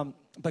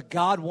 But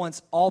God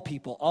wants all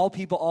people, all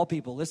people, all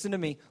people. Listen to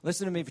me.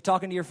 Listen to me. If you're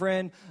talking to your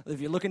friend,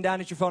 if you're looking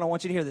down at your phone, I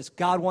want you to hear this.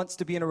 God wants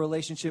to be in a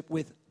relationship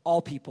with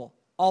all people,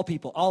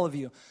 all of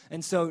you.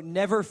 And so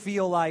never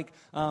feel like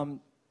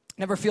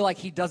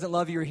he doesn't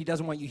love you or he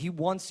doesn't want you. He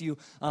wants you.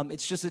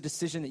 It's just a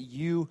decision that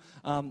you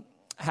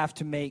have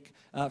to make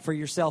for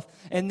yourself.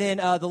 And then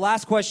the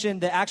last question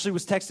that actually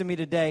was texted me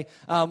today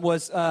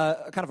was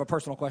kind of a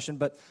personal question,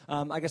 but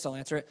I guess I'll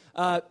answer it.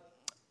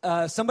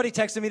 somebody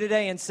texted me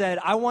today and said,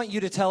 I want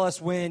you to tell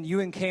us when you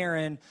and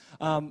Karen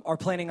are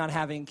planning on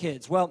having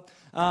kids. Well,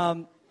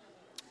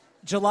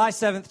 July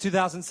 7th,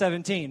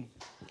 2017,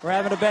 we're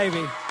having a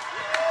baby.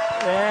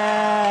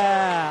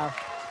 Yeah.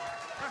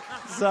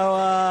 So,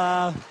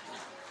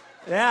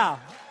 yeah,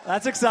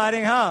 that's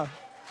exciting, huh?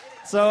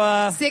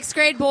 So, Sixth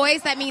grade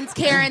boys, that means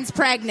Karen's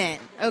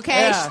pregnant,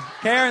 okay? Yeah,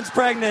 Karen's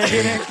pregnant, if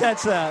you didn't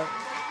catch that.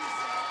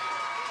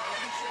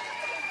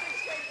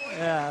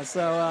 Yeah,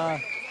 so,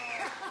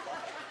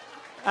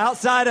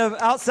 outside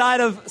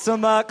of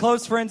some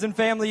close friends and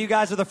family, you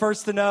guys are the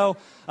first to know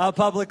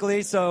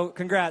publicly, so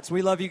congrats.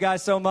 We love you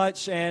guys so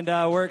much, and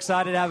we're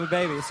excited to have a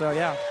baby, so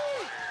yeah.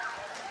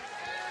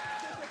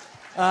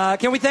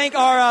 Can we thank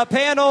our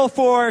panel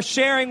for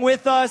sharing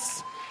with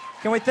us?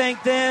 Can we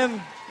thank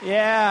them?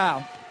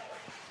 Yeah.